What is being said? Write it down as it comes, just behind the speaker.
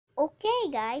Okay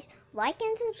guys, like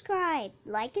and subscribe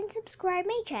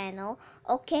my channel.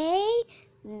 Okay.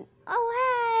 Oh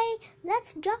hi,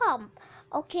 let's jump.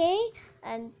 Okay,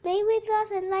 and play with us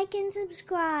and like and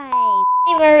subscribe.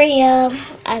 Hey Maria,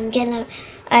 I'm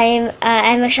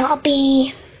a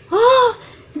Shopee. Oh,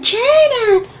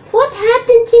 Jenna, what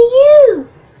happened to you?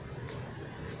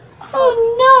 Oh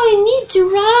no, I need to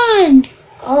run.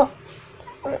 Oh,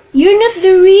 You're not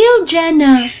the real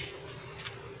Jenna.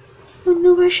 Oh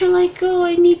no, where shall I go?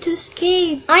 I need to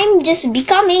escape. I'm just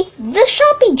becoming the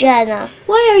Shopee Jenna.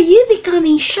 Why are you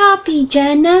becoming Shopee,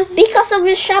 Jenna? Because of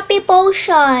the Shopee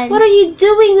potion. What are you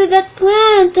doing with that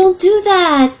plant? Don't do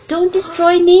that. Don't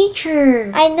destroy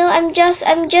nature. I know, I'm just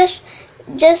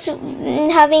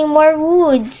having more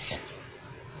woods.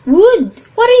 Wood?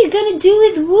 What are you gonna do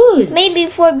with wood? Maybe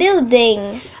for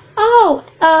building. Oh,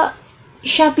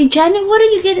 Shopee Jenna, what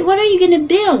are you gonna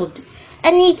build?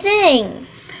 Anything.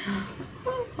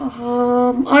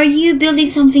 Are you building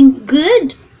something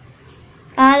good?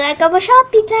 Like a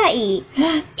Shopee tai.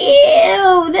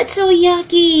 Ew, that's so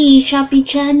yucky, Shopee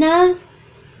Jenna.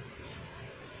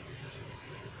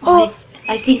 Oh,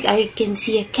 I think I can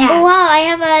see a cat. oh wow, I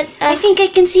have I think I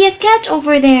can see a cat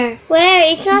over there. Where?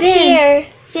 It's not There. here.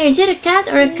 There, is it a cat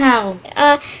or a cow?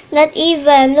 Not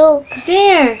even. Look.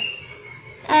 There.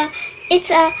 It's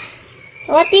a.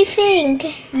 What do you think?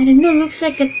 I don't know, looks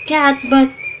like a cat, but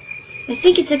I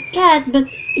think it's a cat, but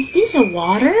is this a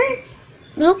water?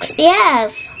 Looks,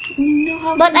 yes. No,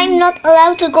 how But can- I'm not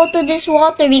allowed to go to this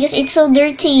water because it's so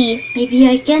dirty. Maybe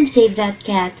I can save that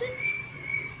cat.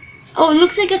 Oh, it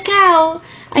looks like a cow.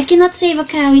 I cannot save a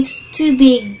cow, it's too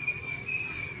big.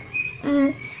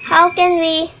 How can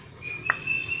we?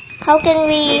 I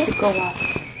need to go up.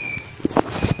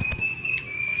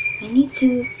 I need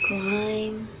to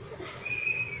climb.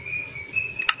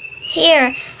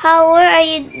 Here. Where are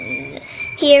you?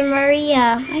 Here,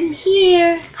 Maria. I'm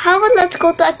here. How about let's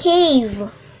go to a cave?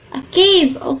 A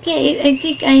cave. Okay, I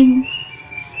think I'm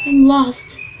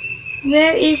lost.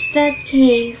 Where is that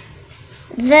cave?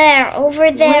 There,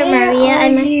 over there, Where Maria. are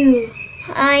you?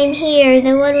 I'm here.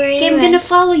 The one where Okay, you I'm gonna went.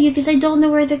 follow you because I don't know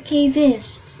where the cave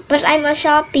is. But I'm a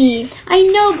Shopee. I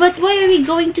know, but why are we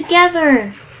going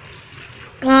together?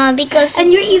 Because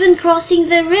And you're even crossing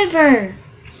the river.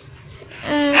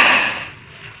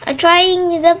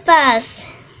 trying the pass.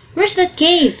 Where's that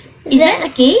cave? Is that a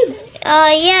cave?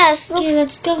 Yes. Look. Okay,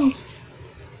 let's go.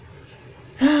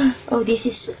 Oh, this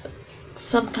is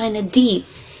some kind of deep.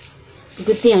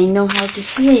 Good thing I know how to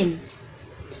swim.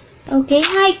 Okay,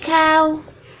 hi cow.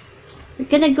 We're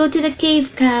gonna go to the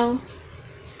cave, cow.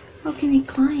 How can I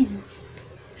climb?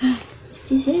 Is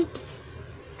this it?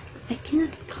 I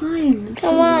cannot climb. I'm so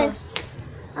Come on. lost.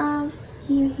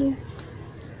 Here.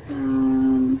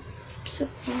 I'm so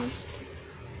lost.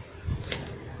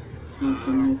 How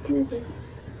can I do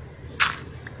this?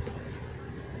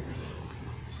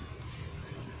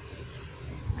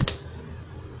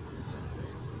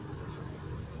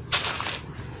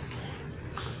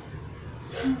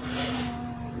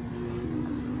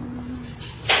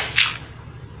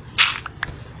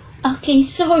 Okay,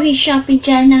 sorry, Shopee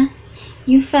Jenna.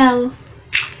 You fell.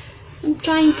 I'm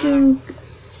trying to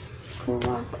go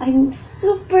up. I'm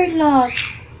super lost.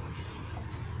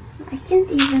 I can't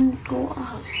even go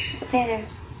up. There.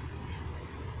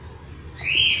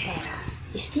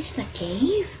 Is this the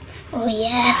cave? Oh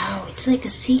yes. Wow, it's like a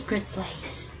secret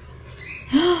place.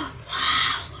 Wow,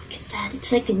 look at that.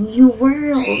 It's like a new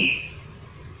world.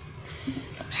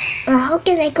 How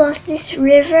can I cross this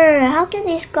river? How can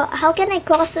I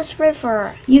cross this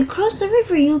river? You cross the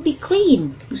river, you'll be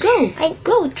clean.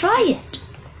 Go, try it.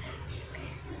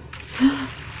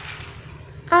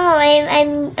 Oh,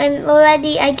 I'm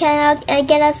already. I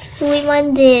cannot swim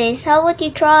on this. How about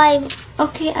you try?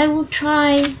 Okay, I will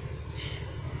try.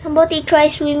 How about you try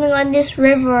swimming on this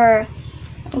river?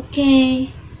 Okay.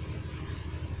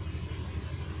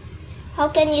 How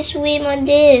can you swim on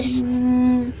this?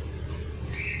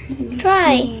 Let me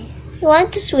Try. see. You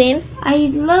want to swim?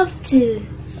 I'd love to.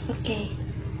 Okay.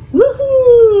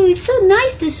 Woohoo! It's so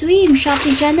nice to swim,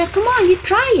 Shopee Jenna. Come on, you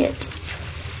try it.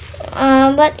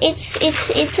 But it's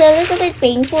a little bit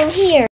painful here.